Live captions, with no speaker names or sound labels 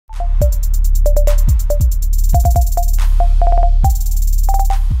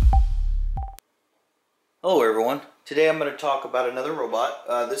Today I'm going to talk about another robot.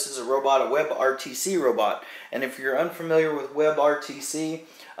 This is a robot, a WebRTC robot. And if you're unfamiliar with WebRTC,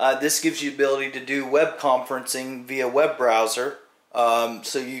 this gives you the ability to do web conferencing via web browser.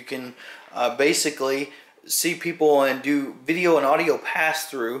 So you can basically see people and do video and audio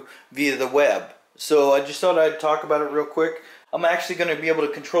pass-through via the web. So I just thought I'd talk about it real quick. I'm actually going to be able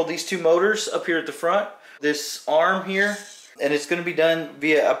to control these two motors up here at the front, this arm here, and it's going to be done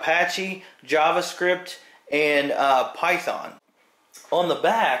via Apache, JavaScript, and Python. On the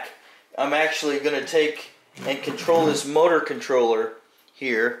back, I'm actually going to take and control this motor controller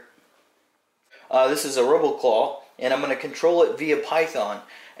here. This is a RoboClaw, and I'm going to control it via Python.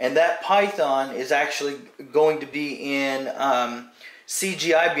 And that Python is actually going to be in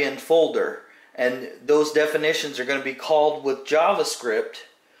CGI bin folder. And those definitions are going to be called with JavaScript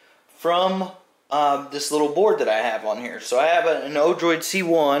from this little board that I have on here. So I have an Odroid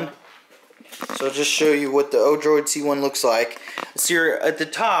C1. So I'll just show you what the Odroid C1 looks like. So here at the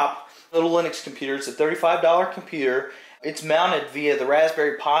top, little Linux computer. It's a $35 computer. It's mounted via the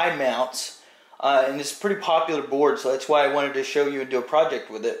Raspberry Pi mounts. And it's a pretty popular board, so that's why I wanted to show you and do a project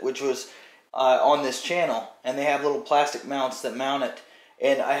with it, which was on this channel. And they have little plastic mounts that mount it.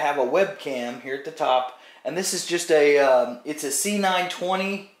 And I have a webcam here at the top, and this is just a it's a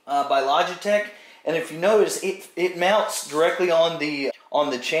C920 by Logitech. And if you notice, it mounts directly on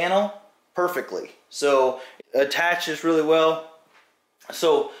the channel perfectly. So it attaches really well.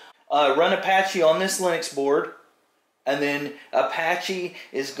 So run Apache on this Linux board, and then Apache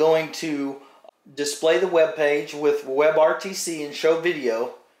is going to display the web page with WebRTC and show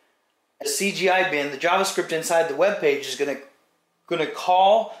video. The CGI bin, the JavaScript inside the web page, is going to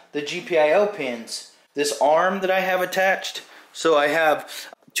call the GPIO pins, this arm that I have attached. So I have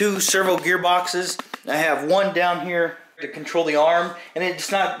two servo gearboxes. I have one down here to control the arm, and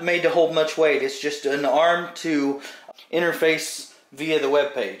it's not made to hold much weight. It's just an arm to interface via the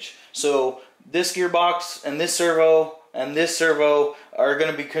web page. So this gearbox and this servo are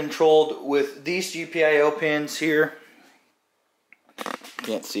going to be controlled with these GPIO pins here.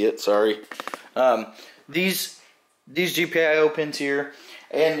 Can't see it, sorry. These GPIO pins here,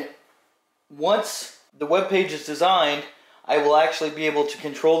 and once the web page is designed, I will actually be able to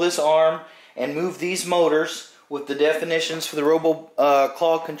control this arm and move these motors with the definitions for the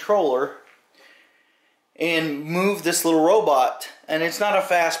RoboClaw controller and move this little robot. And it's not a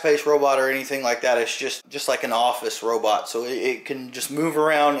fast-paced robot or anything like that. It's just like an office robot, so it can just move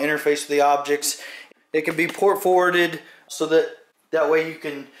around, interface with the objects. It can be port forwarded so that way you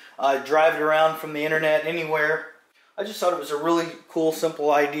can drive it around from the internet anywhere. I just thought it was a really cool,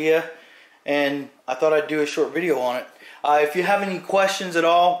 simple idea, and I thought I'd do a short video on it. If you have any questions at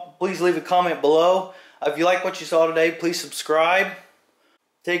all, please leave a comment below. If you like what you saw today, please subscribe.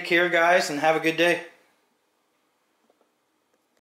 Take care, guys, and have a good day.